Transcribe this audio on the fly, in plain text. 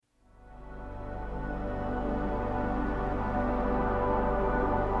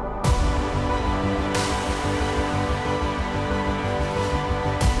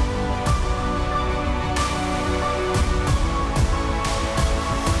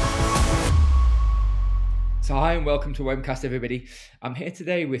So hi and welcome to Webcast, everybody. I'm here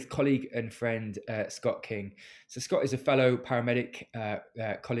today with colleague and friend Scott King. So Scott is a fellow paramedic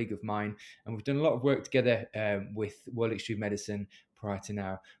colleague of mine, and we've done a lot of work together with World Extreme Medicine prior to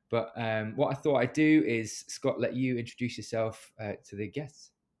now. But what I thought I'd do is, Scott, let you introduce yourself to the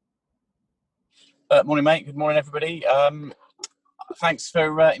guests. Morning, mate. Good morning, everybody. Thanks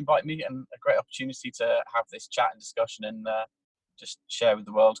for inviting me, and a great opportunity to have this chat and discussion and just share with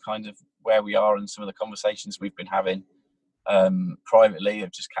the world kind of where we are and some of the conversations we've been having privately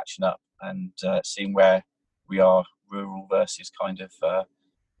of just catching up and seeing where we are, rural versus kind of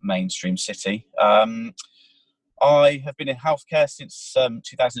mainstream city. I have been in healthcare since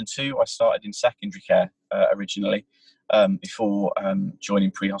 2002. I started in secondary care originally, before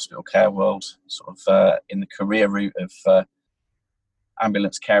joining pre-hospital care world, sort of in the career route of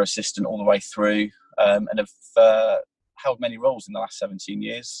ambulance care assistant all the way through, and have held many roles in the last 17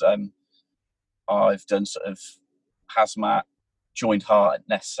 years. I've done sort of hazmat, joined heart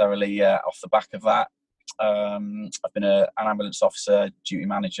necessarily off the back of that. I've been an ambulance officer, duty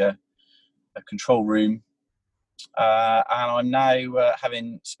manager, a control room, and I'm now,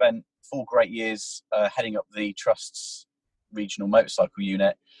 having spent 4 great years heading up the Trust's regional motorcycle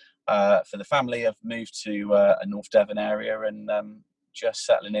unit for the family. I've moved to a North Devon area and just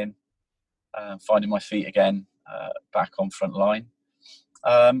settling in, finding my feet again, back on front line,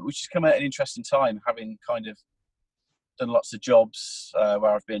 which has come at an interesting time, having kind of done lots of jobs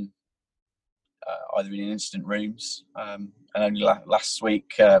where I've been either in incident rooms, and only last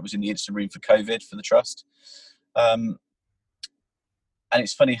week was in the incident room for COVID for the Trust. And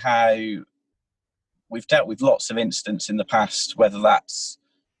it's funny how we've dealt with lots of incidents in the past, whether that's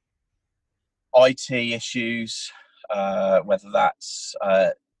IT issues, whether that's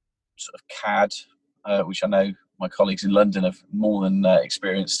sort of CAD, which I know my colleagues in London have more than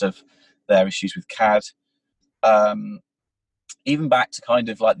experienced of their issues with CAD. Even back to kind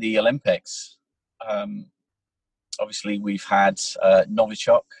of like the Olympics. Obviously, we've had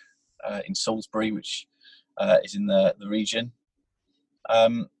Novichok in Salisbury, which is in the region.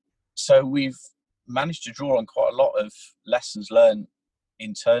 So we've managed to draw on quite a lot of lessons learned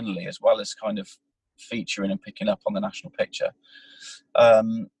internally, as well as kind of featuring and picking up on the national picture.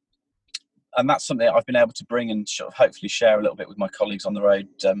 And that's something I've been able to bring and sort of hopefully share a little bit with my colleagues on the road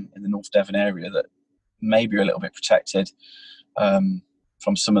in the North Devon area that maybe are a little bit protected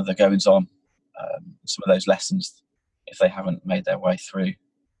from some of the goings on, some of those lessons, if they haven't made their way through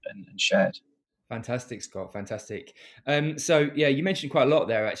and shared. Fantastic, Scott. Fantastic. So, yeah, you mentioned quite a lot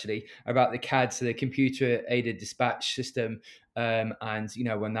there actually about the CAD, so the computer aided dispatch system, and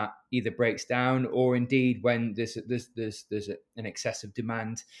when that either breaks down or indeed when there's an excessive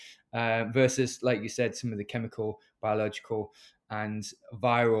demand, versus, like you said, some of the chemical, biological, and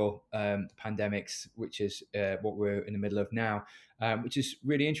viral pandemics, which is what we're in the middle of now, which is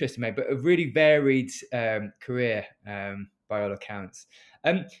really interesting, mate. But a really varied career by all accounts.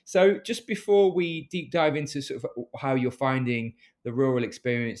 So just before we deep dive into sort of how you're finding the rural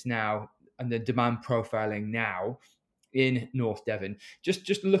experience now and the demand profiling now in North Devon,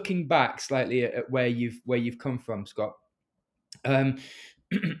 just looking back slightly at where you've come from, Scott.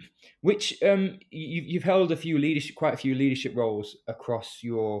 Which you've held quite a few leadership roles across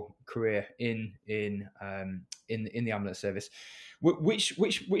your career in the ambulance service.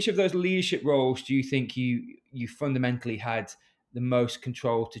 Which of those leadership roles do you think you fundamentally had the most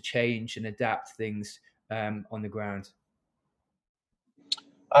control to change and adapt things on the ground?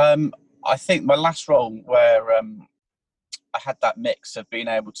 I think my last role, where I had that mix of being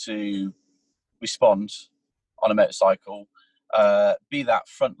able to respond on a motorcycle, be that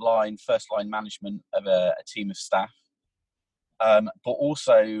first line management of a team of staff, but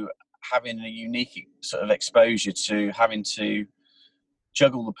also having a unique sort of exposure to having to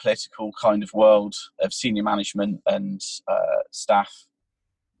juggle the political kind of world of senior management and staff,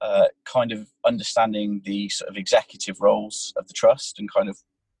 kind of understanding the sort of executive roles of the Trust and kind of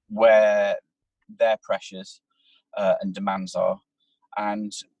where their pressures and demands are,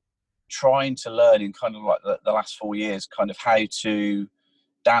 and trying to learn in kind of like the last 4 years kind of how to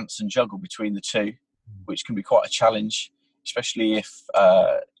dance and juggle between the two, which can be quite a challenge, especially if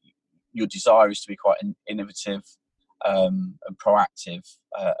your desire is to be quite innovative and proactive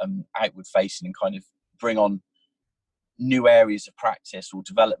and outward facing and kind of bring on new areas of practice or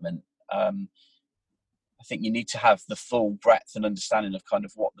development. I think you need to have the full breadth and understanding of kind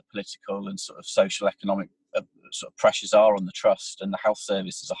of what the political and sort of social economic sort of pressures are on the Trust and the health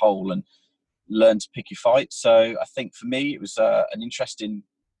service as a whole, and learn to pick your fight. So I think for me, it was an interesting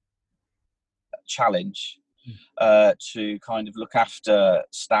challenge to kind of look after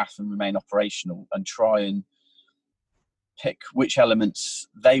staff and remain operational and try and pick which elements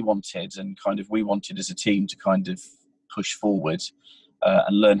they wanted and kind of we wanted as a team to kind of push forward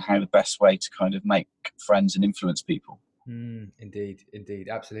and learn how the best way to kind of make friends and influence people. Indeed,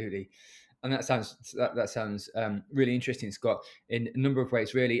 absolutely. And that sounds really interesting, Scott, in a number of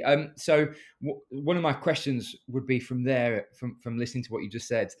ways, really. So one of my questions would be from there, from listening to what you just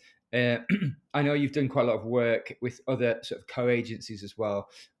said. I know you've done quite a lot of work with other sort of co-agencies as well,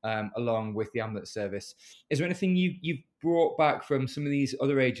 along with the ambulance service. Is there anything you've brought back from some of these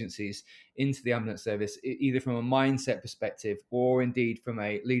other agencies into the ambulance service, either from a mindset perspective or indeed from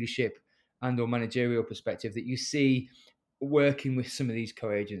a leadership and or managerial perspective, that you see working with some of these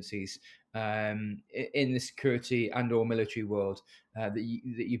co-agencies in the security and or military world, that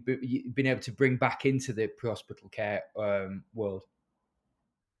you've been able to bring back into the pre-hospital care world?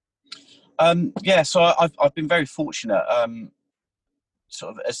 So I've been very fortunate,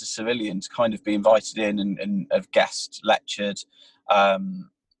 sort of as a civilian, to kind of be invited in and have guest lectured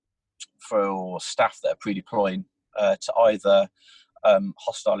for staff that are pre-deploying to either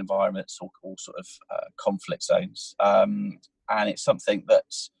hostile environments or sort of conflict zones. And it's something that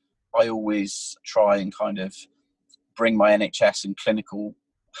I always try and kind of bring my NHS and clinical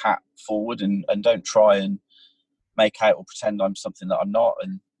hat forward and don't try and make out or pretend I'm something that I'm not.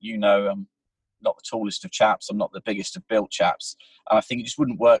 And I'm not the tallest of chaps, I'm not the biggest of built chaps. And I think it just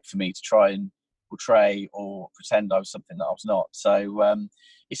wouldn't work for me to try and portray or pretend I was something that I was not. So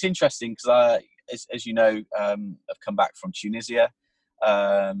it's interesting because as you know, I've come back from Tunisia,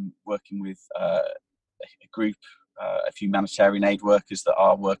 working with a group of humanitarian aid workers that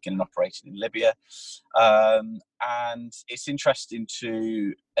are working and operating in Libya. And it's interesting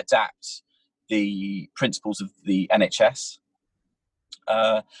to adapt the principles of the NHS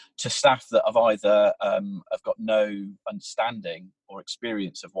to staff that have either have got no understanding or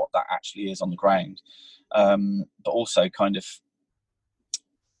experience of what that actually is on the ground, but also kind of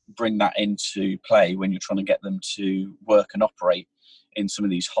bring that into play when you're trying to get them to work and operate in some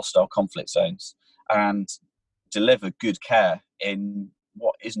of these hostile conflict zones and deliver good care in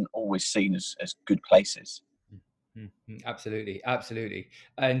what isn't always seen as good places. Absolutely,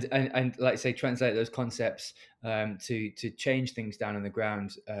 and like I say, translate those concepts to change things down on the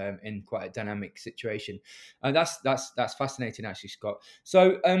ground in quite a dynamic situation, and that's fascinating, actually, Scott.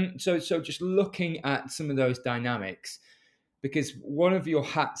 So so just looking at some of those dynamics, because one of your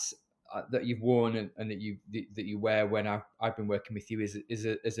hats that you've worn and that you wear when I've been working with you is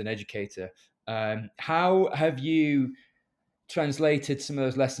as an educator. How have you translated some of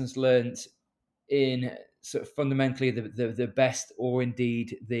those lessons learned in sort of fundamentally the best or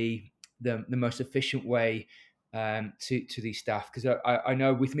indeed the most efficient way to these staff? Because I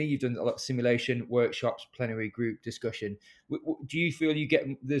know with me you've done a lot of simulation workshops, plenary group discussion. Do you feel you get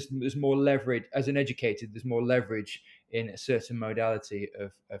there's more leverage as an educator? There's more leverage in a certain modality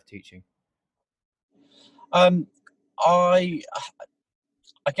of teaching. I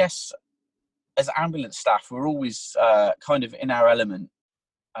guess as ambulance staff, we're always kind of in our element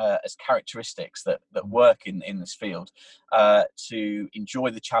as characteristics that work in this field, to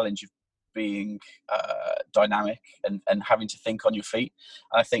enjoy the challenge of being dynamic and having to think on your feet.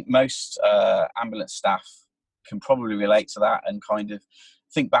 And I think most ambulance staff can probably relate to that and kind of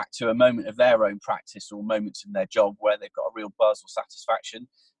think back to a moment of their own practice or moments in their job where they've got a real buzz or satisfaction.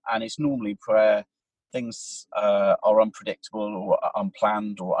 And it's normally where things are unpredictable or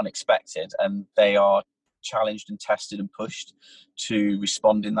unplanned or unexpected, and they are challenged and tested and pushed to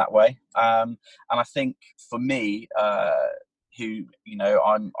respond in that way. And I think for me, who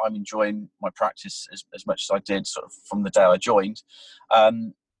I'm enjoying my practice as much as I did sort of from the day I joined,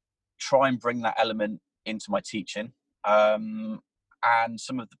 try and bring that element into my teaching. And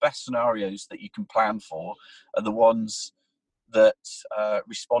some of the best scenarios that you can plan for are the ones that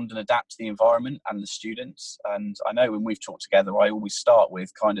respond and adapt to the environment and the students. And I know when we've talked together, I always start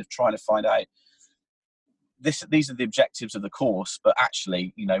with kind of trying to find out these are the objectives of the course, but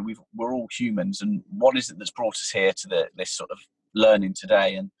actually, we're all humans, and what is it that's brought us here to this sort of learning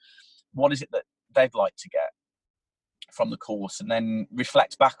today, and what is it that they'd like to get from the course, and then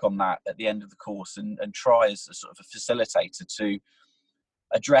reflect back on that at the end of the course and try as a sort of a facilitator to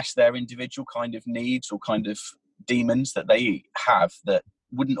address their individual kind of needs or kind of demons that they have that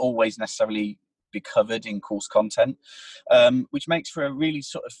wouldn't always necessarily be covered in course content, which makes for a really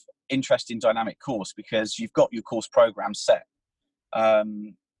sort of interesting dynamic course, because you've got your course program set,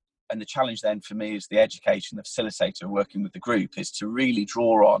 and the challenge then for me as the educator and the facilitator working with the group is to really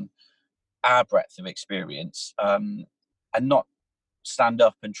draw on our breadth of experience, and not stand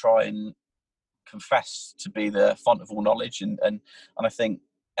up and try and confess to be the font of all knowledge, and I think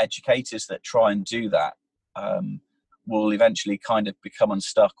educators that try and do that will eventually kind of become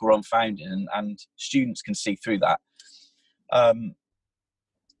unstuck or unfounded, and students can see through that.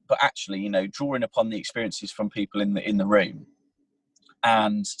 But actually, you know, drawing upon the experiences from people in the room,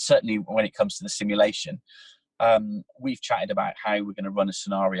 and certainly when it comes to the simulation, we've chatted about how we're going to run a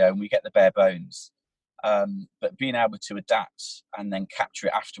scenario and we get the bare bones. But being able to adapt and then capture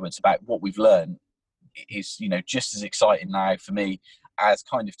it afterwards about what we've learned is, you know, just as exciting now for me as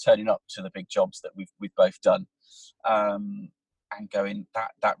kind of turning up to the big jobs that we've both done, and going,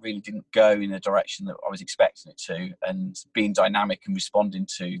 that really didn't go in the direction that I was expecting it to, and being dynamic and responding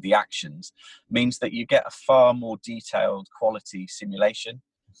to the actions means that you get a far more detailed quality simulation.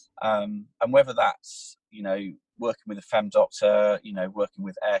 And whether that's, you know, working with a fem doctor, you know, working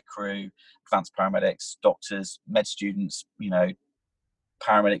with air crew, advanced paramedics, doctors, med students, you know,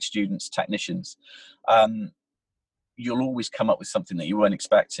 paramedic students, technicians, you'll always come up with something that you weren't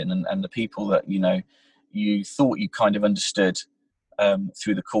expecting, and the people that, you know, you thought you kind of understood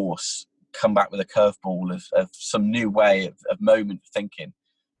through the course come back with a curveball of some new way of moment of thinking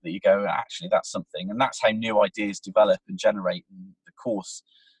that you go, actually that's something. And that's how new ideas develop and generate, and the course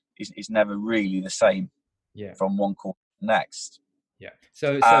is never really the same from one course to the next. Yeah.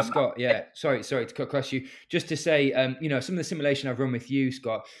 So Scott, sorry to cut across you. Just to say, you know, some of the simulation I've run with you,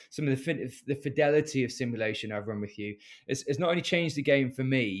 Scott, some of the fidelity of simulation I've run with you, it's not only changed the game for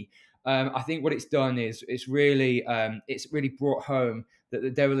me. I think what it's done is it's really brought home that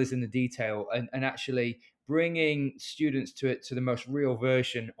the devil is in the detail, and actually bringing students to the most real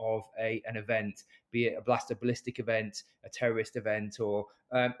version of an event, be it a blaster ballistic event, a terrorist event, or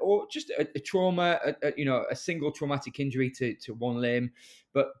just a trauma, a single traumatic injury to one limb,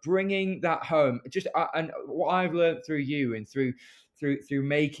 but bringing that home. And what I've learned through you and through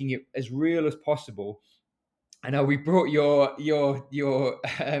making it as real as possible. I know we brought we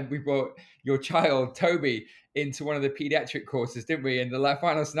brought your child Toby into one of the pediatric courses, didn't we? And the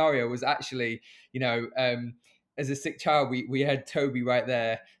final scenario was actually, you know, as a sick child, we had Toby right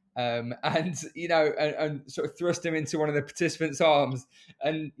there, and you know, and sort of thrust him into one of the participants' arms,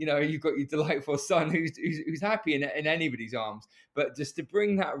 and you know, you've got your delightful son who's happy in anybody's arms, but just to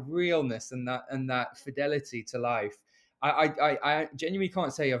bring that realness and that fidelity to life, I genuinely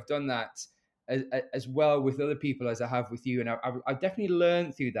can't say I've done that as well with other people as I have with you. And I definitely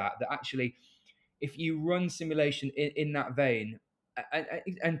learned through that actually, if you run simulation in that vein,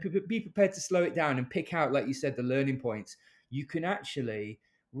 and be prepared to slow it down and pick out, like you said, the learning points, you can actually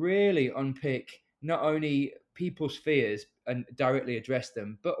really unpick not only people's fears and directly address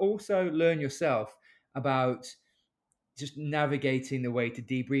them, but also learn yourself about just navigating the way to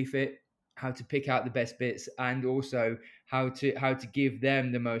debrief it, how to pick out the best bits, and also how to give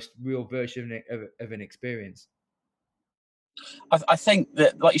them the most real version of an experience. I think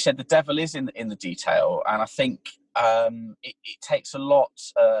that, like you said, the devil is in the detail, and I think it takes a lot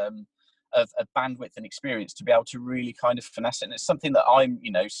of bandwidth and experience to be able to really kind of finesse it. And it's something that I'm,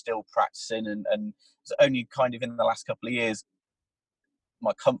 you know, still practicing, and it's only kind of in the last couple of years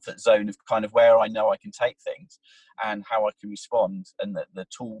my comfort zone of kind of where I know I can take things and how I can respond, and the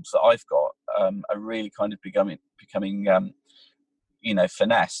tools that I've got are really kind of becoming you know,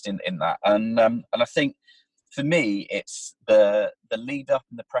 finessed in that. And I think for me, it's the lead up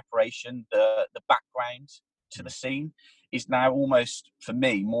and the preparation, the background to the scene is now almost, for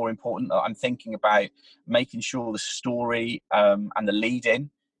me, more important. I'm thinking about making sure the story and the lead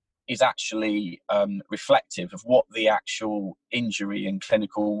in is actually reflective of what the actual injury and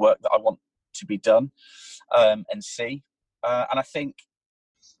clinical work that I want to be done and see. And I think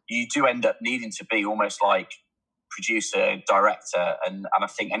you do end up needing to be almost like producer, director, and I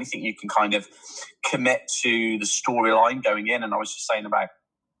think anything you can kind of commit to the storyline going in. And I was just saying about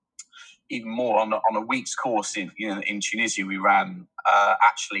even more on a week's course in Tunisia, we ran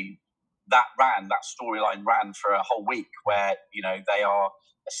actually that storyline ran for a whole week, where, you know, they are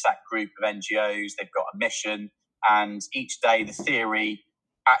a set group of NGOs, they've got a mission, and each day the theory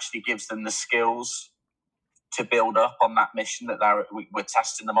actually gives them the skills to build up on that mission that we're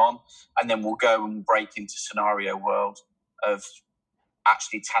testing them on, and then we'll go and break into scenario world of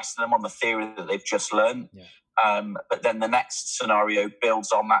actually testing them on the theory that they've just learned. Yeah. But then the next scenario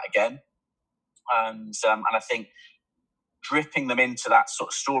builds on that again, and I think dripping them into that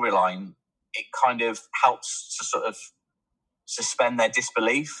sort of storyline, it kind of helps to sort of suspend their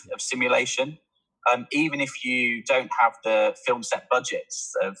disbelief of simulation. Even if you don't have the film set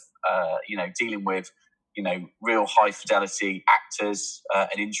budgets of dealing with real high fidelity actors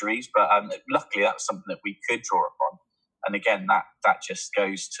and injuries, but luckily that was something that we could draw upon. And again, that just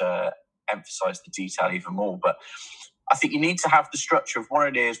goes to emphasize the detail even more. But I think you need to have the structure of what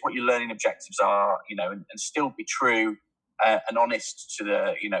it is, what your learning objectives are, and still be true and honest to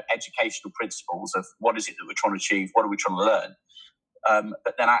the, educational principles of what is it that we're trying to achieve, what are we trying to learn,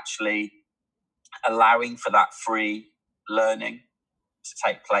 but then actually allowing for that free learning to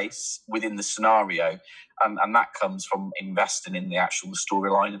take place within the scenario, and that comes from investing in the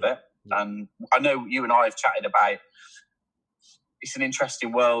storyline of it. And I know you and I have chatted about it's an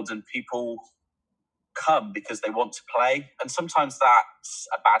interesting world, and people come because they want to play, and sometimes that's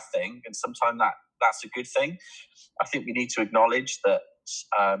a bad thing, and sometimes that's a good thing. I think we need to acknowledge that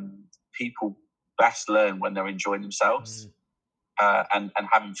people best learn when they're enjoying themselves and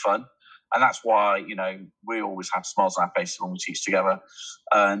having fun. And that's why, we always have smiles on our faces when we teach together.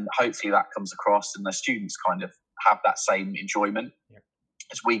 And hopefully that comes across, and the students kind of have that same enjoyment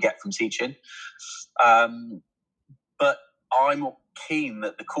as we get from teaching. But I'm keen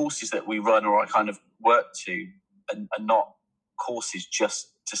that the courses that we run or I kind of work to are not courses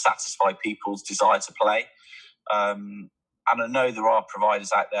just to satisfy people's desire to play. And I know there are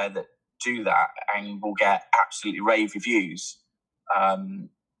providers out there that do that and will get absolutely rave reviews.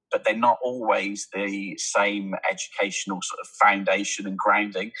 But they're not always the same educational sort of foundation and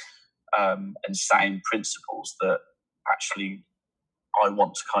grounding and sound principles that actually I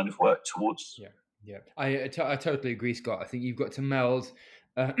want to kind of work towards. Yeah, I totally agree, Scott. I think you've got to meld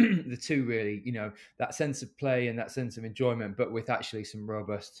the two, really, that sense of play and that sense of enjoyment, but with actually some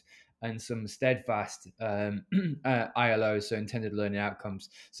robust and some steadfast ILOs, so intended learning outcomes,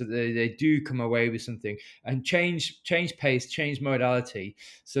 so that they do come away with something and change pace, change modality,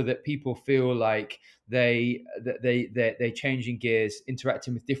 so that people feel like they're changing gears,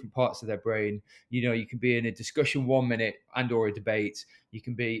 interacting with different parts of their brain. You can be in a discussion 1 minute and or a debate. You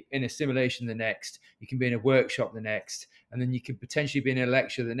can be in a simulation the next. You can be in a workshop the next, and then you could potentially be in a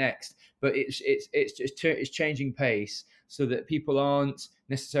lecture the next. But it's changing pace, so that people aren't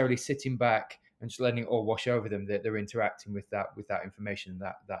necessarily sitting back and just letting it all wash over them. That they're interacting with that information,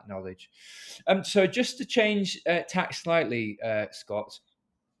 that knowledge. So just to change tack slightly, Scott,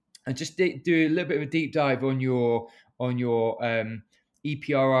 and just do a little bit of a deep dive on your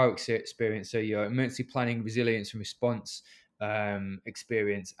EPRR experience, so your emergency planning, resilience and response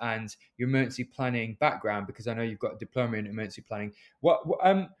experience, and your emergency planning background, because I know you've got a diploma in emergency planning.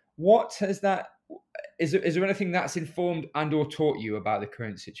 What has that? Is there anything that's informed and or taught you about the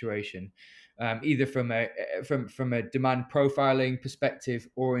current situation, either from a demand profiling perspective,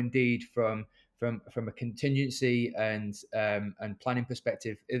 or indeed from a contingency and planning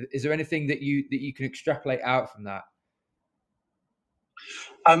perspective? Is there anything that you can extrapolate out from that?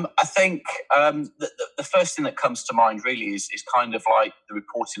 I think the first thing that comes to mind really is kind of like the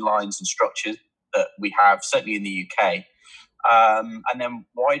reporting lines and structures that we have, certainly in the UK, and then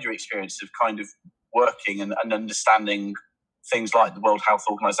wider experience of kind of working and understanding things like the World Health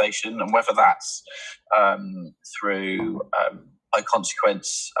Organization, and whether that's through high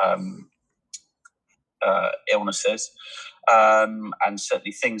consequence illnesses, and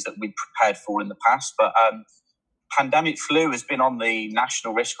certainly things that we prepared for in the past. But pandemic flu has been on the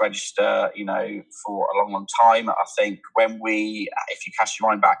national risk register, for a long, long time. I think if you cast your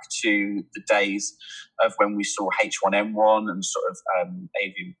mind back to the days of when we saw H1N1 and sort of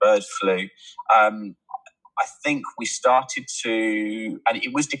avian bird flu, I think we started to, and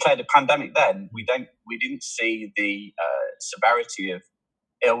it was declared a pandemic then. We didn't see the severity of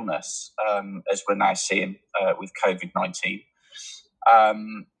illness as we're now seeing with COVID-19.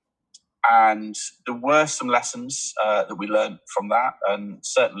 And there were some lessons that we learned from that, and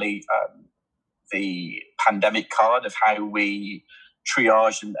certainly the pandemic card of how we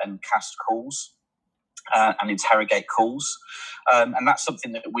triage and cast calls and interrogate calls. And that's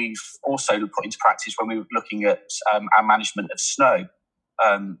something that we've also put into practice when we were looking at our management of snow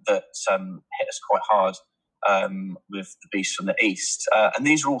that hit us quite hard with the beast from the east. And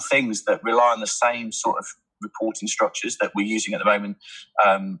these are all things that rely on the same sort of reporting structures that we're using at the moment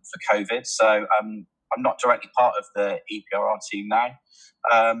for COVID. So I'm not directly part of the EPRR team now.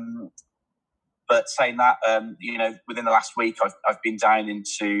 But saying that, within the last week, I've been down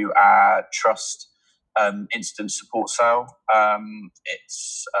into our trust incident support cell.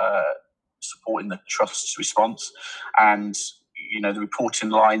 It's supporting the trust's response, and the reporting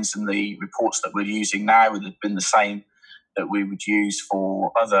lines and the reports that we're using now have been the same that we would use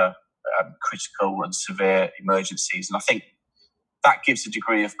for other critical and severe emergencies. And I think that gives a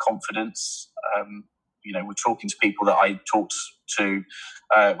degree of confidence. We're talking to people that I talked to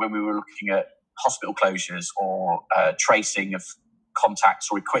when we were looking at hospital closures or tracing of contacts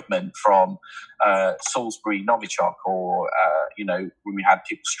or equipment from Salisbury, Novichok, or when we had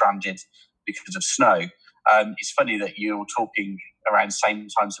people stranded because of snow. It's funny that you're talking around the same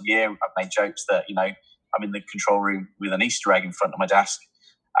times of year. I've made jokes that, I'm in the control room with an Easter egg in front of my desk,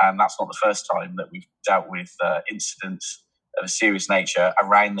 and that's not the first time that we've dealt with incidents of a serious nature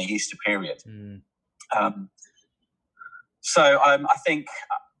around the Easter period. I think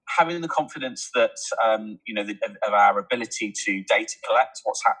having the confidence that, of our ability to data collect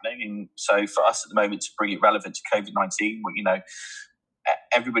what's happening. And so for us at the moment, to bring it relevant to COVID-19,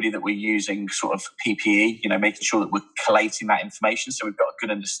 everybody that we're using sort of PPE, making sure that we're collating that information so we've got a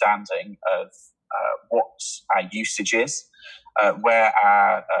good understanding of what our usage is, where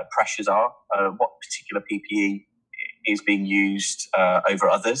our pressures are, what particular PPE is being used over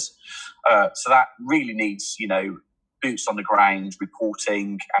others. So that really needs, boots on the ground,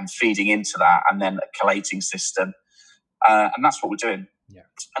 reporting and feeding into that, and then a collating system. And that's what we're doing. Yeah.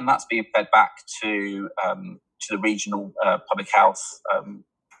 And that's being fed back to the regional public health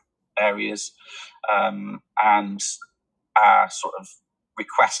areas. And our sort of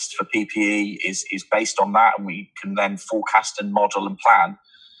request for PPE is based on that, and we can then forecast and model and plan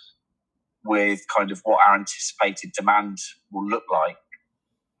with kind of what our anticipated demand will look like,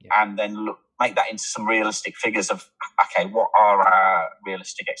 and then make that into some realistic figures of, okay, what are our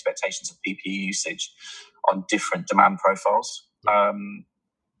realistic expectations of PPE usage on different demand profiles? And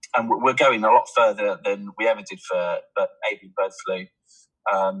we're going a lot further than we ever did for avian bird flu.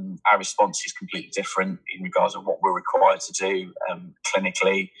 Our response is completely different in regards of what we're required to do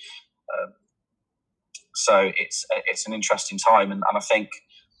clinically. So it's an interesting time, and I think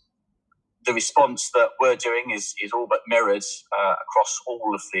the response that we're doing is all but mirrored across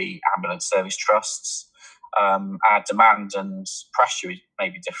all of the ambulance service trusts. Our demand and pressure may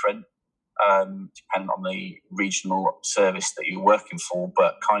be different, depending on the regional service that you're working for,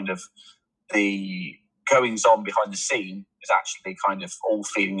 but kind of the goings on behind the scene is actually kind of all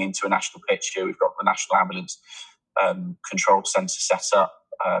feeding into a national picture. We've got the National Ambulance Control Centre set up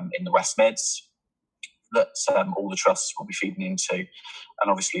in the West Mids that all the trusts will be feeding into, and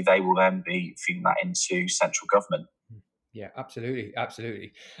obviously they will then be feeding that into central government. Yeah, absolutely.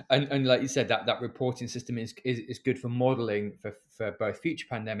 And like you said, that reporting system is good for modelling for both future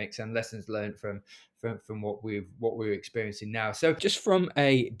pandemics and lessons learned from what we're experiencing now. So just from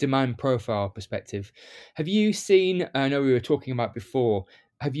a demand profile perspective, have you seen, I know we were talking about before,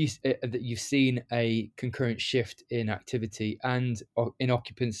 have you that you've seen a concurrent shift in activity and in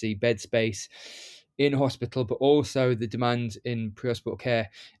occupancy, bed space in hospital, but also the demand in pre-hospital care?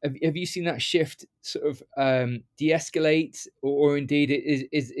 Have you seen that shift sort of de-escalate, or indeed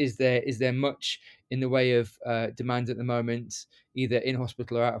is there much in the way of demand at the moment, either in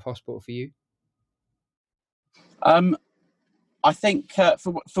hospital or out of hospital for you? I think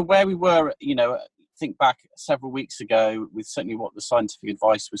for where we were, think back several weeks ago with certainly what the scientific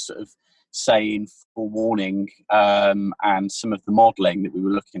advice was sort of saying for warning and some of the modelling that we were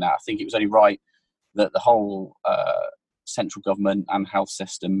looking at. I think it was only right that the whole central government and health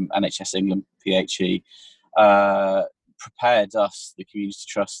system, NHS England, PHE, prepared us, the community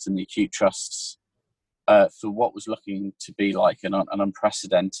trusts and the acute trusts, for what was looking to be like an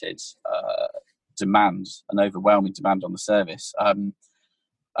unprecedented demand, an overwhelming demand on the service. And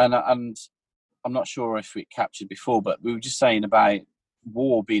I'm not sure if we captured before, but we were just saying about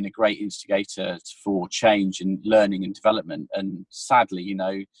war being a great instigator for change and learning and development. And sadly,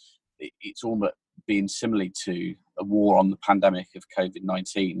 it's almost been similarly to a war on the pandemic of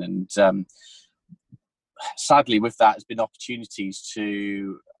COVID-19. And sadly, with that has been opportunities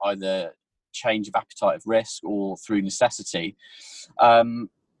to either change of appetite of risk or through necessity.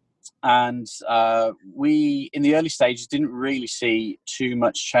 And we, in the early stages, didn't really see too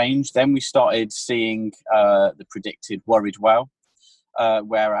much change. Then we started seeing the predicted worried well,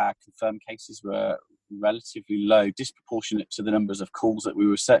 where our confirmed cases were relatively low, disproportionate to the numbers of calls that we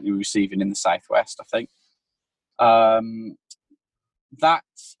were certainly receiving in the southwest, I think. That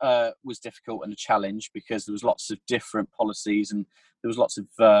was difficult and a challenge because there was lots of different policies, and there was lots of,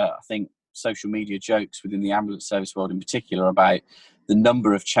 I think, social media jokes within the ambulance service world in particular about the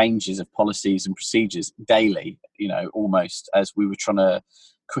number of changes of policies and procedures daily, almost as we were trying to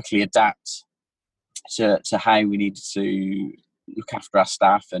quickly adapt to how we needed to look after our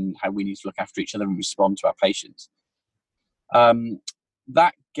staff and how we need to look after each other and respond to our patients.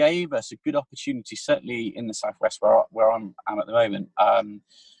 That gave us a good opportunity, certainly in the southwest where I'm at the moment,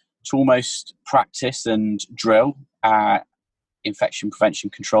 to almost practice and drill our infection prevention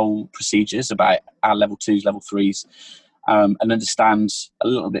control procedures about our level 2s, level 3s, and understand a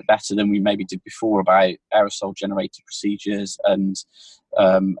little bit better than we maybe did before about aerosol generated procedures and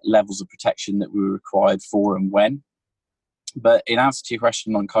levels of protection that we were required for and when. But in answer to your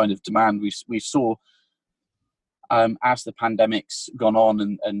question on kind of demand, we saw as the pandemic's gone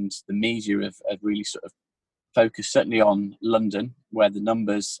on and the media have really sort of focused certainly on London, where the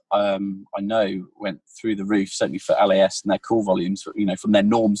numbers I know went through the roof, certainly for LAS and their call volumes, from their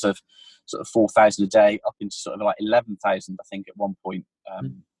norms of sort of 4,000 a day up into sort of like 11,000, I think, at one point.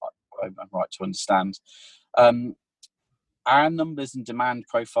 I'm right to understand. Our numbers and demand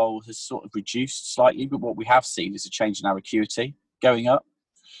profile has sort of reduced slightly, but what we have seen is a change in our acuity going up.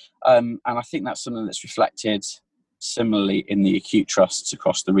 And I think that's something that's reflected similarly in the acute trusts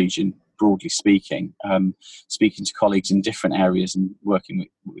across the region, broadly speaking, speaking to colleagues in different areas and working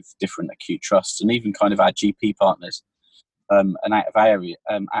with different acute trusts, and even kind of our GP partners and out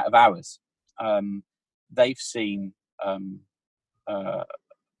of hours. They've seen a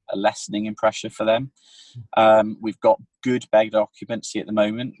lessening in pressure for them. We've got good bed occupancy at the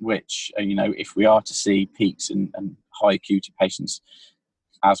moment, which, if we are to see peaks and high acuity patients,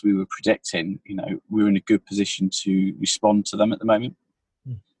 as we were predicting, we're in a good position to respond to them at the moment.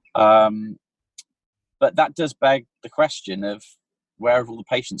 But that does beg the question of where have all the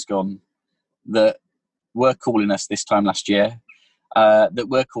patients gone that were calling us this time last year, that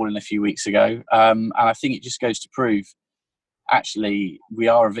were calling a few weeks ago. And I think it just goes to prove, actually, we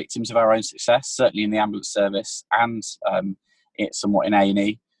are victims of our own success, certainly in the ambulance service and it's somewhat in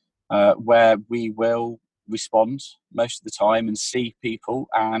A&E, where we will respond most of the time and see people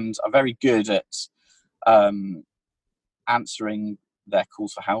and are very good at answering their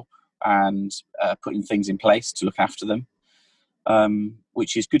calls for help and putting things in place to look after them,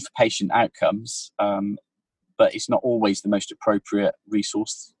 which is good for patient outcomes, but it's not always the most appropriate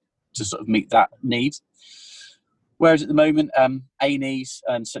resource to sort of meet that need. Whereas at the moment, A&Es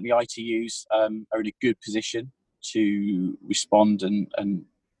and certainly ITUs are in a good position to respond and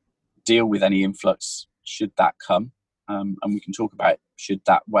deal with any influx should that come. And we can talk about should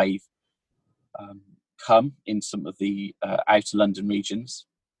that wave come in some of the outer London regions.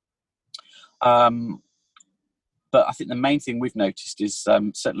 But I think the main thing we've noticed is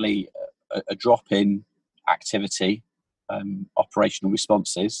certainly a drop in activity, operational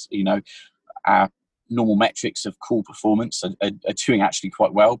responses. Our normal metrics of call performance are doing actually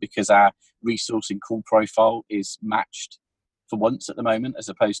quite well because our resourcing call profile is matched for once at the moment, as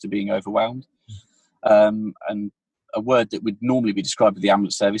opposed to being overwhelmed. And a word that would normally be described with the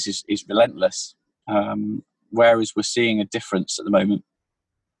ambulance service is relentless, whereas we're seeing a difference at the moment.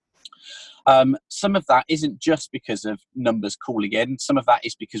 Some of that isn't just because of numbers calling in. Some of that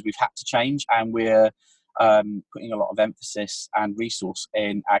is because we've had to change, and we're putting a lot of emphasis and resource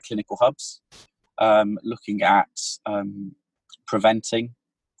in our clinical hubs, looking at preventing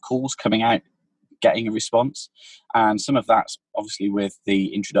calls coming out, getting a response. And some of that's obviously with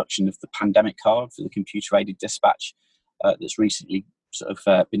the introduction of the pandemic card for the computer-aided dispatch that's recently sort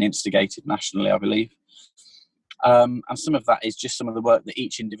of been instigated nationally, I believe. And some of that is just some of the work that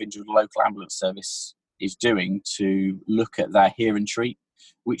each individual local ambulance service is doing to look at their hear and treat,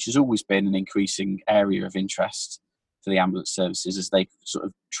 which has always been an increasing area of interest for the ambulance services as they sort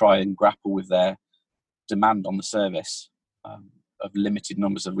of try and grapple with their demand on the service of limited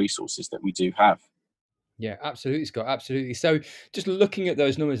numbers of resources that we do have. Yeah, absolutely, Scott. Absolutely. So just looking at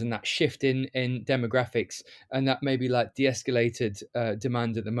those numbers and that shift in demographics and that maybe like de-escalated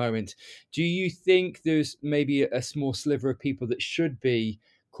demand at the moment, do you think there's maybe a small sliver of people that should be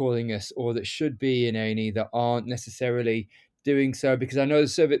calling us or that should be in A&E that aren't necessarily doing so? Because I know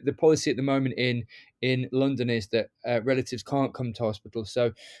the policy at the moment in London is that relatives can't come to hospital.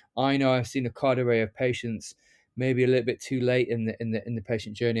 So I know I've seen a cadre of patients maybe a little bit too late in the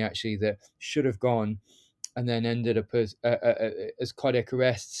patient journey actually that should have gone and then ended up as cardiac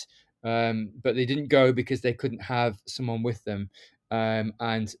arrests, but they didn't go because they couldn't have someone with them,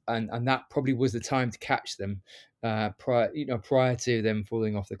 and that probably was the time to catch them prior to them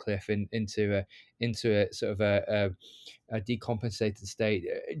falling off the cliff into a sort of a decompensated state.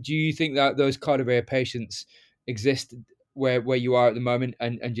 Do you think that those cardiac patients exist where you are at the moment,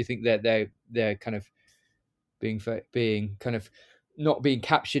 and do you think that they're kind of being kind of not being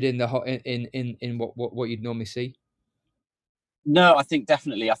captured in the in what you'd normally see? No, I think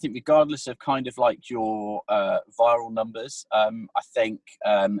definitely. I think regardless of kind of like your viral numbers, I think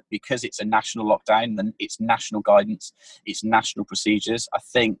because it's a national lockdown, then it's national guidance, it's national procedures. I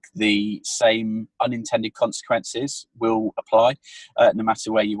think the same unintended consequences will apply no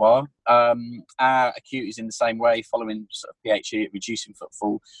matter where you are. Our acute is in the same way, following sort of PHE at reducing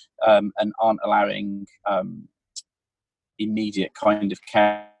footfall and aren't allowing immediate kind of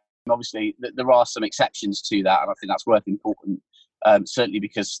care. Obviously, there are some exceptions to that, and I think that's worth important. Certainly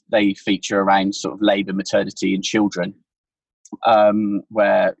because they feature around sort of labour, maternity and children.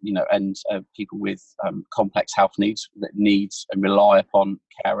 where, and people with complex health needs that needs and rely upon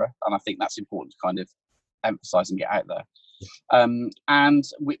carer. And I think that's important to kind of emphasize and get out there. And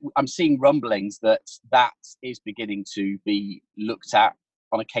I'm seeing rumblings that is beginning to be looked at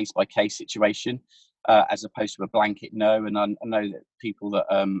on a case-by-case situation, as opposed to a blanket no. And I know that people that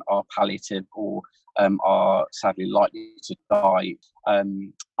are palliative or are sadly likely to die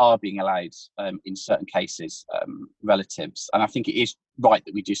are being allowed, in certain cases, relatives. And I think it is right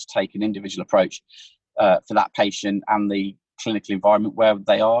that we just take an individual approach for that patient and the clinical environment where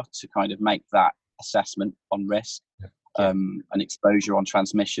they are, to kind of make that assessment on risk and exposure on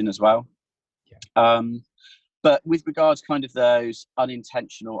transmission as well. But with regards kind of those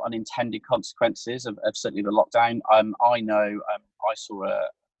unintentional, unintended consequences of certainly the lockdown, I know I saw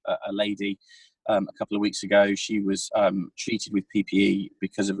a lady a couple of weeks ago. She was treated with PPE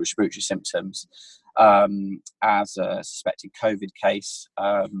because of respiratory symptoms as a suspected COVID case,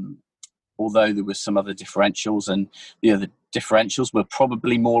 although there were some other differentials, and the other differentials were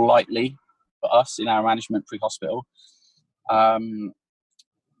probably more likely for us in our management pre-hospital. And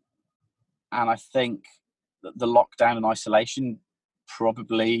I think that the lockdown and isolation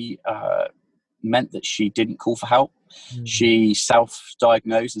probably meant that she didn't call for help. She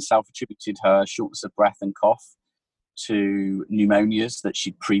self-diagnosed and self-attributed her shortness of breath and cough to pneumonias that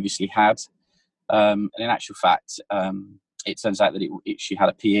she'd previously had. And in actual fact, it turns out that she had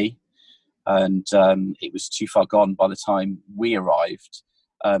a PE, and it was too far gone by the time we arrived,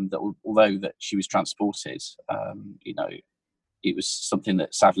 that although that she was transported, it was something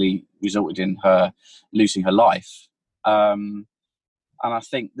that sadly resulted in her losing her life. And I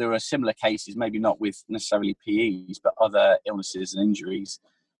think there are similar cases, maybe not with necessarily PEs, but other illnesses and injuries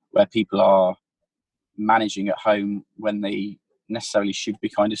where people are managing at home when they necessarily should be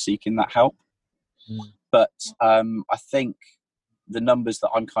kind of seeking that help. But I think the numbers that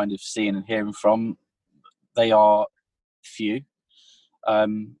I'm kind of seeing and hearing from, they are few.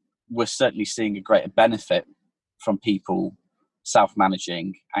 We're certainly seeing a greater benefit from people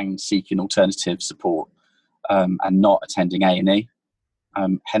self-managing and seeking alternative support, and not attending A&E.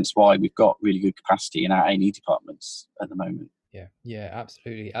 Hence why we've got really good capacity in our A&E departments at the moment. Yeah,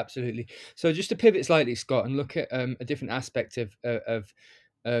 absolutely. So just to pivot slightly, Scott, and look at a different aspect of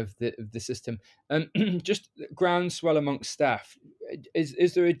the system, just groundswell amongst staff.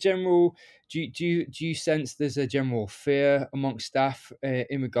 Is there a general? Do you sense there's a general fear amongst staff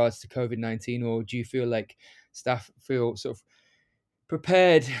in regards to COVID-19, or do you feel like staff feel sort of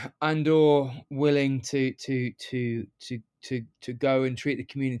prepared and or willing to go and treat the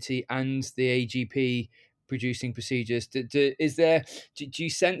community and the AGP producing procedures? Do you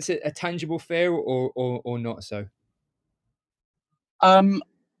sense a tangible fear or not so?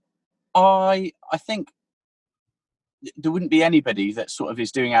 I think there wouldn't be anybody that sort of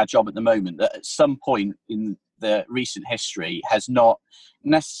is doing our job at the moment that at some point in the recent history has not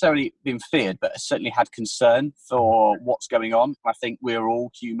necessarily been feared, but has certainly had concern for what's going on. I think we're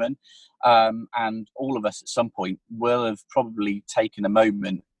all human, and all of us at some point will have probably taken a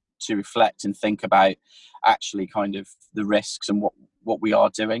moment to reflect and think about actually kind of the risks and what we are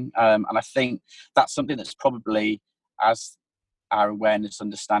doing. And I think that's something that's probably, as our awareness,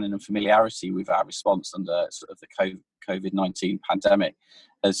 understanding and familiarity with our response under sort of the COVID-19 pandemic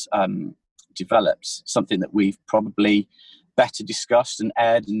has developed, something that we've probably better discussed and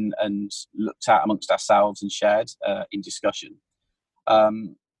aired and looked at amongst ourselves and shared in discussion,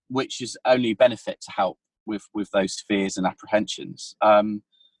 which is only a benefit to help with those fears and apprehensions.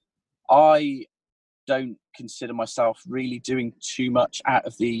 I don't consider myself really doing too much out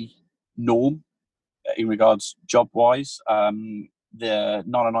of the norm in regards job-wise. The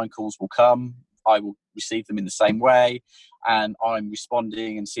 909 calls will come. I will receive them in the same way, and I'm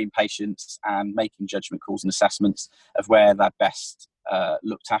responding and seeing patients and making judgment calls and assessments of where they're best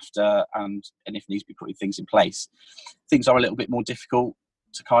looked after, and if needs be putting things in place. Things are a little bit more difficult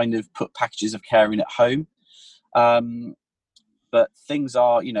to kind of put packages of care in at home, but things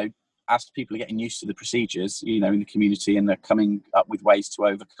are, as people are getting used to the procedures, in the community, and they're coming up with ways to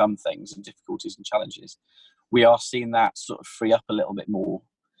overcome things and difficulties and challenges, we are seeing that sort of free up a little bit more,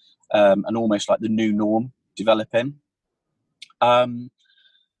 and almost like the new norm developing. And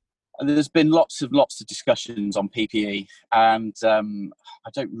there's been lots of discussions on PPE, and I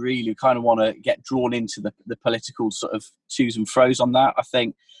don't really kind of want to get drawn into the political sort of twos and fro's on that. I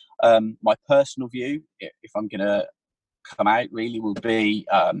think my personal view, if I'm going to come out, really will be,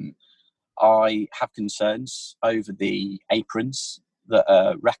 I have concerns over the aprons that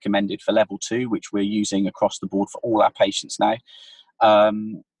are recommended for level 2, which we're using across the board for all our patients now.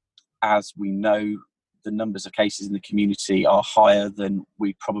 As we know, the numbers of cases in the community are higher than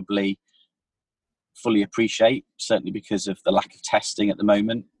we probably fully appreciate, certainly because of the lack of testing at the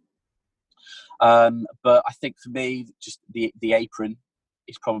moment. But I think for me, just the apron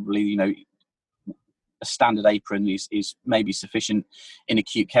is probably, a standard apron is maybe sufficient in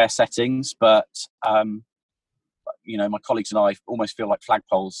acute care settings, but my colleagues and I almost feel like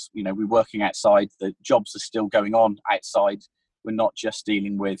flagpoles. We're working outside, the jobs are still going on outside. We're not just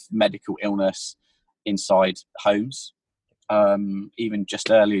dealing with medical illness inside homes. Even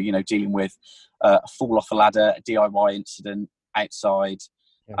just earlier, dealing with a fall off a ladder, a DIY incident outside.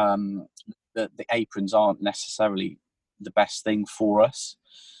 Yeah. The aprons aren't necessarily the best thing for us.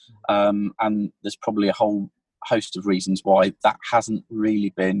 And there's probably a whole host of reasons why that hasn't really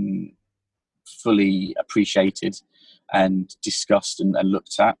been fully appreciated and discussed and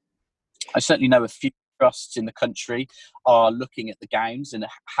looked at. I certainly know a few trusts in the country are looking at the gowns and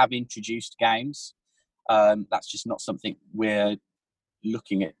have introduced gowns. That's just not something we're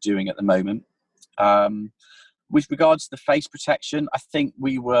looking at doing at the moment. With regards to the face protection, I think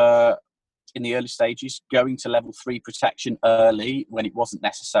we were in the early stages going to level 3 protection early when it wasn't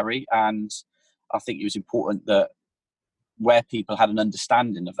necessary, and I think it was important that where people had an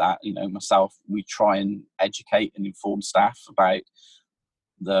understanding of that, myself, we try and educate and inform staff about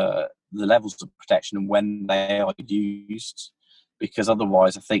the levels of protection and when they are used, because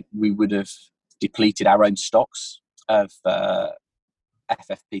otherwise I think we would have depleted our own stocks of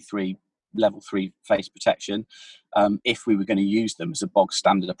FFP3 level 3 face protection if we were going to use them as a bog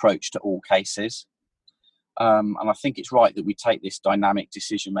standard approach to all cases. And I think it's right that we take this dynamic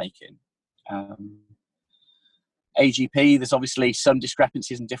decision making. AGP, there's obviously some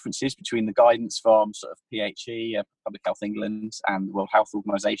discrepancies and differences between the guidance from sort of PHE, Public Health England, and the World Health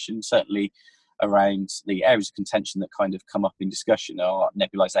Organization. Certainly around the areas of contention that kind of come up in discussion are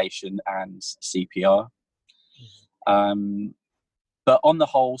nebulization and CPR. But on the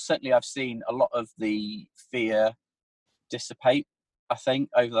whole, certainly I've seen a lot of the fear dissipate, I think,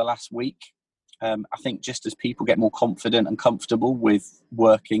 over the last week. I think just as people get more confident and comfortable with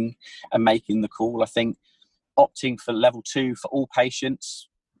working and making the call, I think opting for level 2 for all patients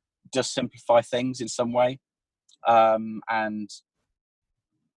does simplify things in some way, and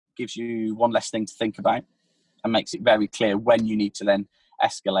gives you one less thing to think about and makes it very clear when you need to then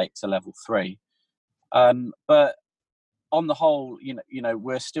escalate to level 3. But on the whole,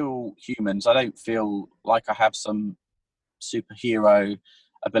 we're still humans. I don't feel like I have some superhero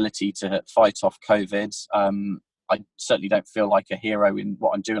ability to fight off COVID. I certainly don't feel like a hero in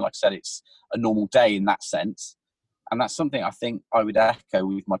what I'm doing. Like I said, it's a normal day in that sense. And that's something I think I would echo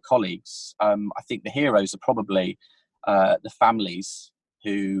with my colleagues. I think the heroes are probably the families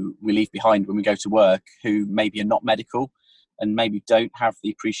who we leave behind when we go to work, who maybe are not medical and maybe don't have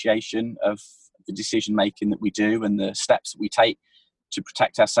the appreciation of the decision making that we do and the steps that we take to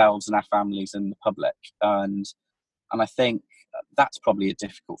protect ourselves and our families and the public. And I think that's probably a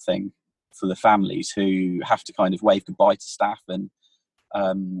difficult thing for the families who have to kind of wave goodbye to staff and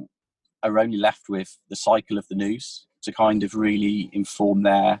are only left with the cycle of the news to kind of really inform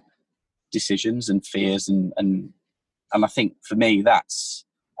their decisions and fears. And I think for me, that's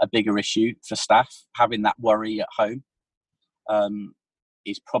a bigger issue for staff. Having that worry at home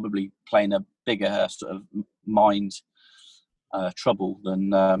is probably playing a bigger sort of mind trouble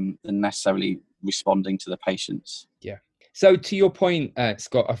than necessarily responding to the patients. Yeah. So to your point,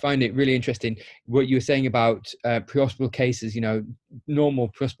 Scott, I find it really interesting what you were saying about pre-hospital cases. Normal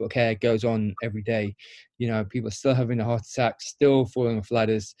pre-hospital care goes on every day. People are still having a heart attack, still falling off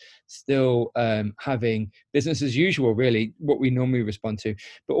ladders, still having business as usual, really, what we normally respond to.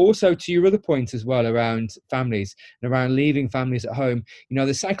 But also to your other point as well around families and around leaving families at home,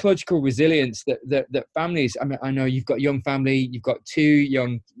 the psychological resilience that families, I mean, I know you've got a young family, you've got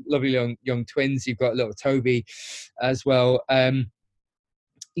 2 lovely young twins, you've got little Toby as well. Having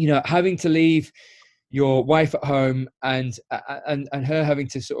to leave your wife at home and her having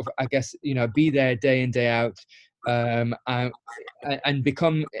to sort of, I guess, be there day in, day out, and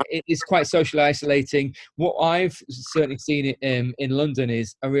become, it's quite socially isolating. What I've certainly seen in London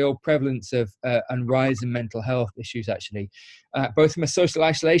is a real prevalence of and rise in mental health issues, actually, both from a social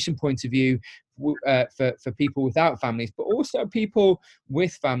isolation point of view for people without families, but also people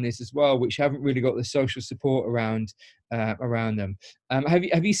with families as well, which haven't really got the social support around them.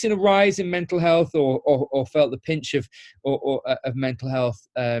 Have you seen a rise in mental health or felt the pinch of mental health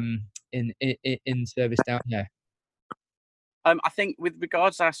in service down here? I think with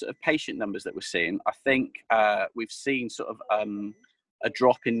regards to our sort of patient numbers that we're seeing, I think we've seen sort of a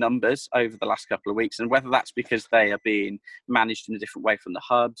drop in numbers over the last couple of weeks, and whether that's because they are being managed in a different way from the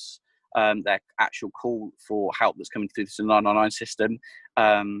hubs, their actual call for help that's coming through the 999 system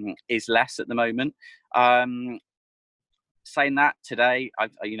is less at the moment. Saying that, today, I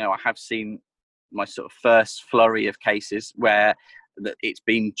have seen my sort of first flurry of cases where it's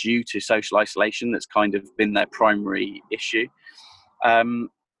been due to social isolation that's kind of been their primary issue.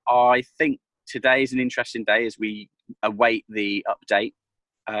 I think today is an interesting day as we await the update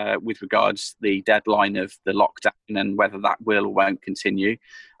with regards the deadline of the lockdown and whether that will or won't continue.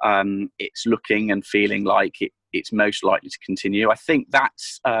 It's looking and feeling like it's most likely to continue. I think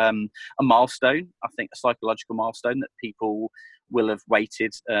that's a milestone. I think a psychological milestone that people will have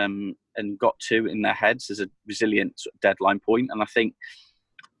waited and got to in their heads as a resilient sort of deadline point. And I think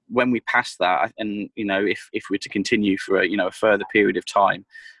when we pass that, and if we're to continue for a further period of time,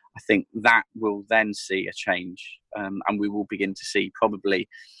 I think that will then see a change, and we will begin to see probably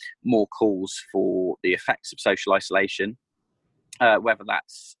more calls for the effects of social isolation, whether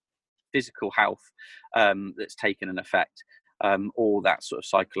that's physical health that's taken an effect, or that sort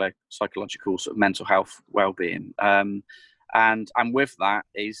of psychological sort of mental health well-being. And with that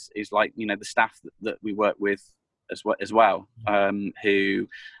is like the staff that we work with as well, who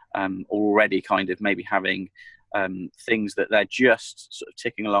are already kind of maybe having things that they're just sort of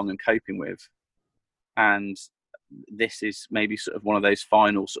ticking along and coping with, and this is maybe sort of one of those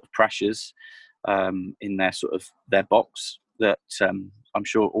final sort of pressures in their box that I'm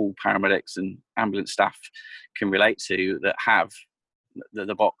sure all paramedics and ambulance staff can relate to, that have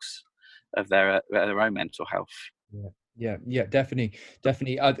the box of their own mental health. Yeah, definitely.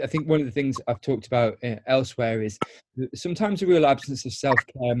 I think one of the things I've talked about elsewhere is sometimes a real absence of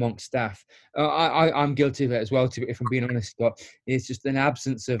self-care amongst staff. I'm guilty of it as well, if I'm being honest, Scott. It's just an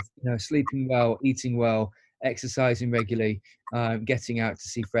absence of sleeping well, eating well, exercising regularly, getting out to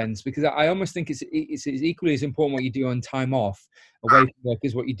see friends, because I almost think it's equally as important what you do on time off away from work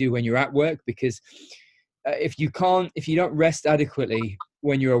as what you do when you're at work, because if you don't rest adequately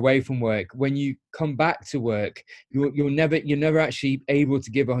when you're away from work, when you come back to work, you're never actually able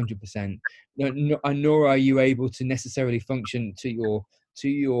to give 100%, nor are you able to necessarily function to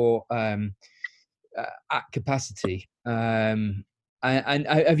your at capacity. And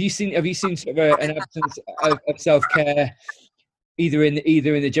have you seen sort of an absence of self-care either in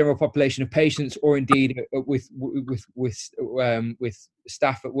the general population of patients or indeed with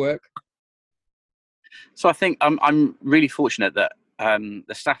staff at work? So I think I'm really fortunate that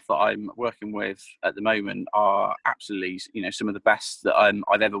the staff that I'm working with at the moment are absolutely, some of the best that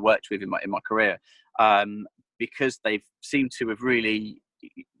I've ever worked with in my career, because they've seemed to have really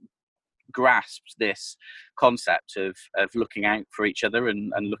grasped this concept of looking out for each other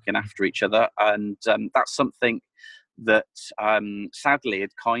and looking after each other, and that's something that sadly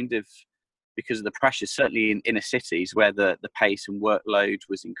had kind of, because of the pressures, certainly in inner cities where the pace and workload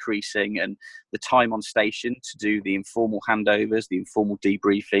was increasing, and the time on station to do the informal handovers, the informal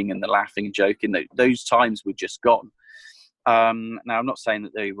debriefing and the laughing and joking, those times were just gone. Now, I'm not saying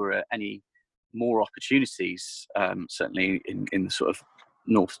that there were any more opportunities, certainly in the sort of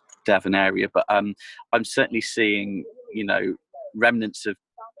North Devon area, but I'm certainly seeing, remnants of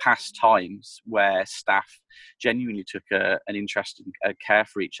past times where staff genuinely took an interest in care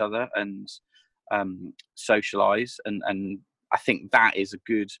for each other and socialise, and I think that is a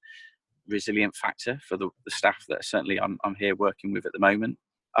good resilient factor for the staff that certainly I'm here working with at the moment.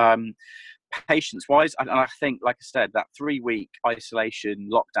 Patients wise, and I think, like I said, that 3-week isolation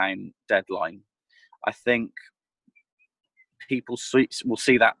lockdown deadline, I think people will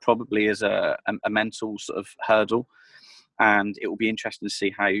see that probably as a mental sort of hurdle, and it will be interesting to see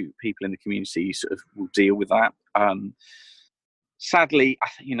how people in the community sort of will deal with that. Sadly,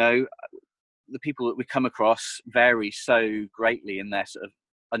 the people that we come across vary so greatly in their sort of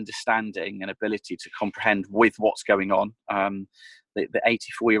understanding and ability to comprehend with what's going on. The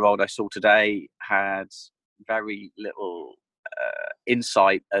 84-year-old I saw today had very little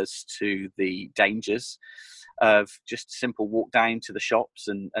insight as to the dangers of just a simple walk down to the shops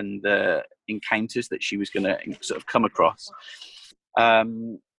and the encounters that she was going to sort of come across.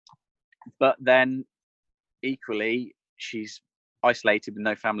 But then equally, she's isolated with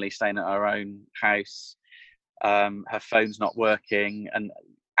no family, staying at her own house. Her phone's not working, and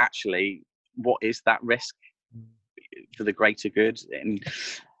actually, what is that risk for the greater good? And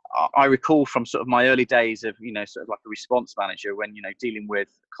I recall from sort of my early days of, sort of like a response manager, when, dealing with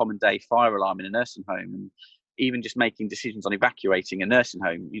common day fire alarm in a nursing home, and even just making decisions on evacuating a nursing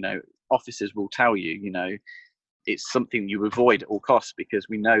home, officers will tell you, it's something you avoid at all costs, because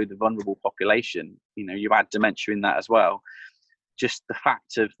we know the vulnerable population, you add dementia in that as well. Just the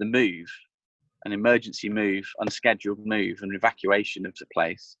fact of the move, an emergency move, unscheduled move, and evacuation of the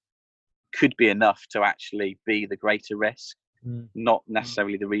place, could be enough to actually be the greater risk, Mm. not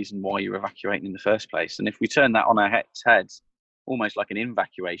necessarily the reason why you're evacuating in the first place. And if we turn that on our heads, almost like an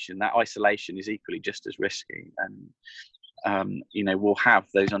evacuation, that isolation is equally just as risky, and will have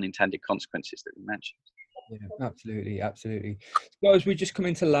those unintended consequences that we mentioned. Yeah, absolutely. So as we just come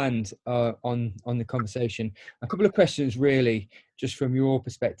into land on the conversation, a couple of questions really, just from your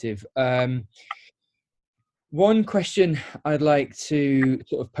perspective. One question I'd like to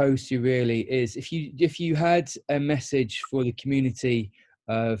sort of pose to you really is if you had a message for the community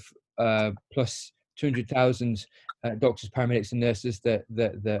of plus 200,000 doctors, paramedics, and nurses that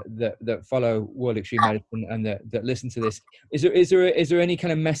follow World Extreme Medicine and that listen to this, is there any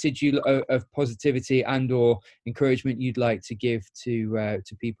kind of message of positivity and or encouragement you'd like to give to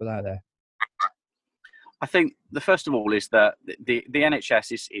people out there? I think the first of all is that the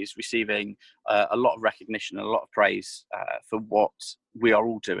NHS is receiving a lot of recognition and a lot of praise for what we are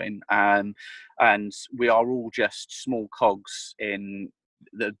all doing, and we are all just small cogs in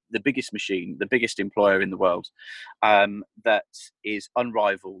the biggest machine, the biggest employer in the world, that is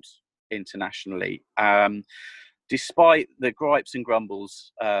unrivaled internationally. Despite the gripes and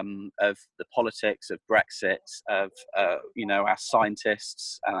grumbles of the politics of Brexit, of our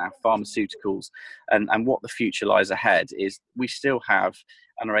scientists and our pharmaceuticals, and what the future lies ahead, is we still have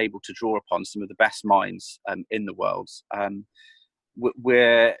and are able to draw upon some of the best minds in the world.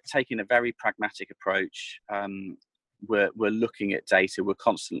 We're taking a very pragmatic approach. We're looking at data. We're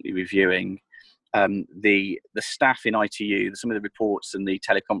constantly reviewing. The staff in ITU, some of the reports and the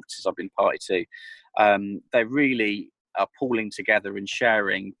teleconferences I've been party to, they really are pulling together and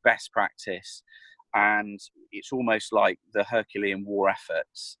sharing best practice, and it's almost like the Herculean war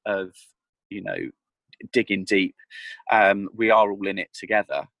efforts of digging deep. We are all in it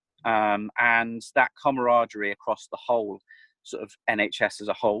together, and that camaraderie across the whole sort of NHS as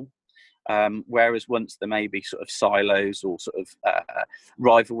a whole. Whereas once there may be sort of silos or sort of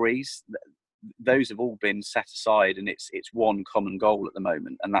rivalries, those have all been set aside, and it's one common goal at the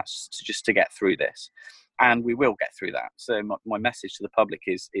moment, and that's just to get through this, and we will get through that. So my message to the public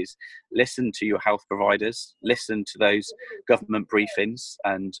is listen to your health providers, listen to those government briefings,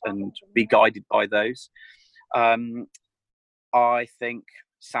 and be guided by those. I think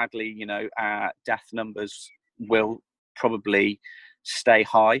sadly, our death numbers will probably stay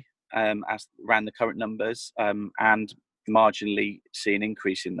high as around the current numbers, and marginally see an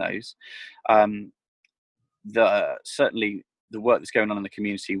increase in those. Certainly the work that's going on in the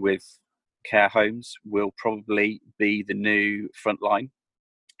community with care homes will probably be the new front line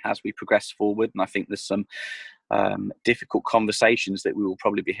as we progress forward, and I think there's some difficult conversations that we will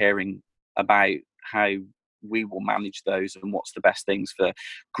probably be hearing about how we will manage those and what's the best things for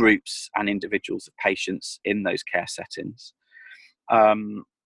groups and individuals of patients in those care settings.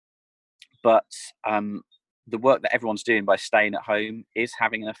 But the work that everyone's doing by staying at home is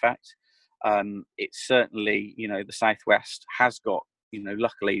having an effect. It's certainly, the Southwest has got,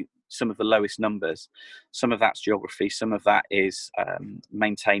 luckily some of the lowest numbers. Some of that's geography, some of that is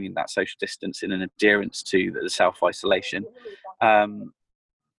maintaining that social distancing and adherence to the self-isolation.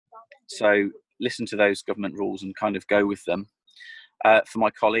 So listen to those government rules and kind of go with them. For my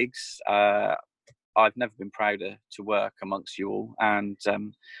colleagues, I've never been prouder to work amongst you all, and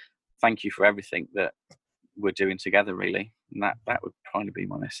thank you for everything that we're doing together, really. And that would probably be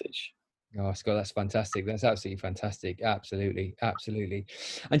my message. Oh, Scott, that's fantastic. That's absolutely fantastic. Absolutely.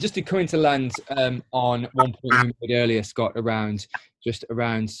 And just to come into land on one point you made earlier, Scott, around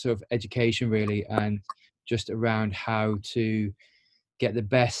sort of education, really, and just around how to get the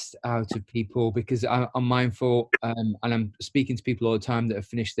best out of people, because I'm mindful, and I'm speaking to people all the time that have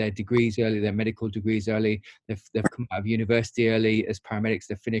finished their degrees early, their medical degrees early. They've come out of university early as paramedics.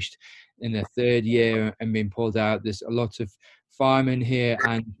 They've finished in their third year and been pulled out. There's a lot of firemen here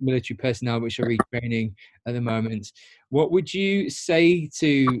and military personnel which are retraining at the moment. What would you say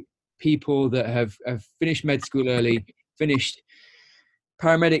to people that have finished med school early, finished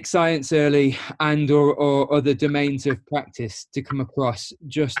paramedic science early, and or other domains of practice to come across,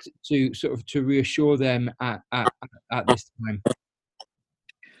 just to sort of to reassure them at this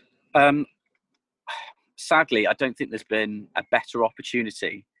time? Sadly, I don't think there's been a better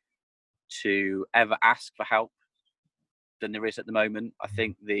opportunity to ever ask for help than there is at the moment. I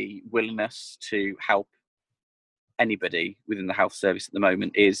think the willingness to help anybody within the health service at the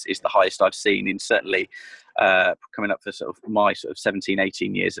moment is the highest I've seen in certainly coming up for sort of my sort of 17,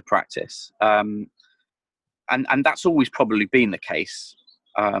 18 years of practice. And that's always probably been the case.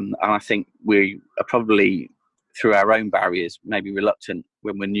 And I think we are probably, through our own barriers, maybe reluctant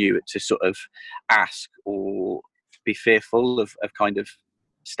when we're new to sort of ask or be fearful of kind of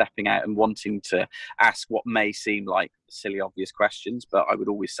stepping out and wanting to ask what may seem like silly, obvious questions, but I would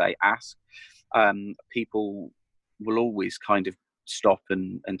always say ask. People will always kind of stop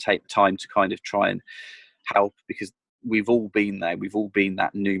and take time to kind of try and help, because we've all been there. We've all been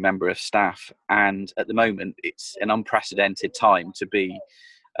that new member of staff, and at the moment it's an unprecedented time to be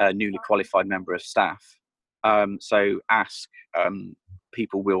a newly qualified member of staff. So ask.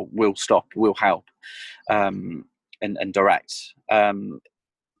 People will stop, will help, and direct.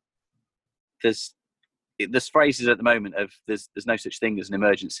 There's phrases at the moment of there's no such thing as an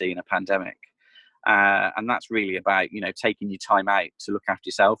emergency in a pandemic, and that's really about taking your time out to look after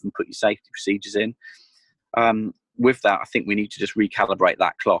yourself and put your safety procedures in. With that, I think we need to just recalibrate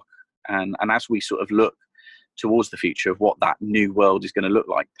that clock, and as we sort of look towards the future of what that new world is going to look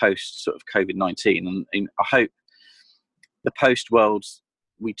like post sort of COVID-19, and I hope the post world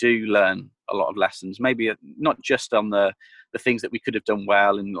we do learn a lot of lessons, maybe not just on the things that we could have done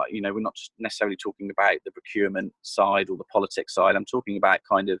well, and we're not just necessarily talking about the procurement side or the politics side. I'm talking about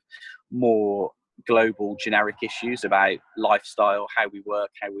kind of more global generic issues about lifestyle, how we work,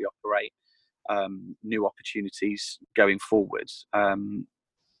 how we operate, new opportunities going forward.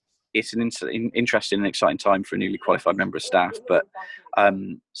 It's an interesting and exciting time for a newly qualified member of staff, but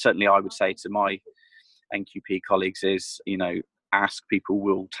certainly I would say to my NQP colleagues is, ask. People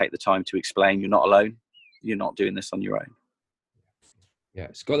will take the time to explain. You're not alone. You're not doing this on your own. Yeah,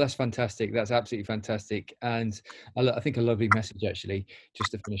 Scott, that's fantastic. That's absolutely fantastic. And I think a lovely message, actually,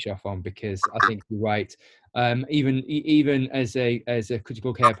 just to finish off on, because I think you're right. Even as a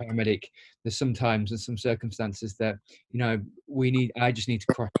critical care paramedic, there's sometimes in some circumstances that, I just need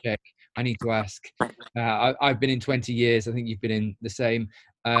to cross check. I need to ask. I've been in 20 years. I think you've been in the same.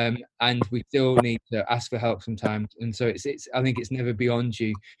 And we still need to ask for help sometimes. And so I think it's never beyond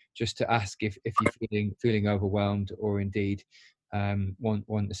you just to ask if you're feeling overwhelmed, or indeed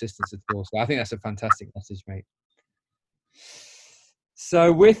want assistance at all. So I think that's a fantastic message, mate.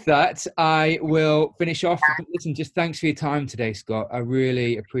 So with that, I will finish off. Listen, just thanks for your time today, Scott. I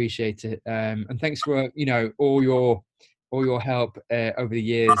really appreciate it, and thanks for all your help over the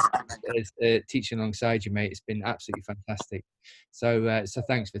years as teaching alongside you, mate. It's been absolutely fantastic. So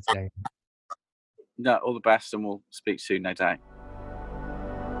thanks for today. No, all the best, and we'll speak soon, no doubt.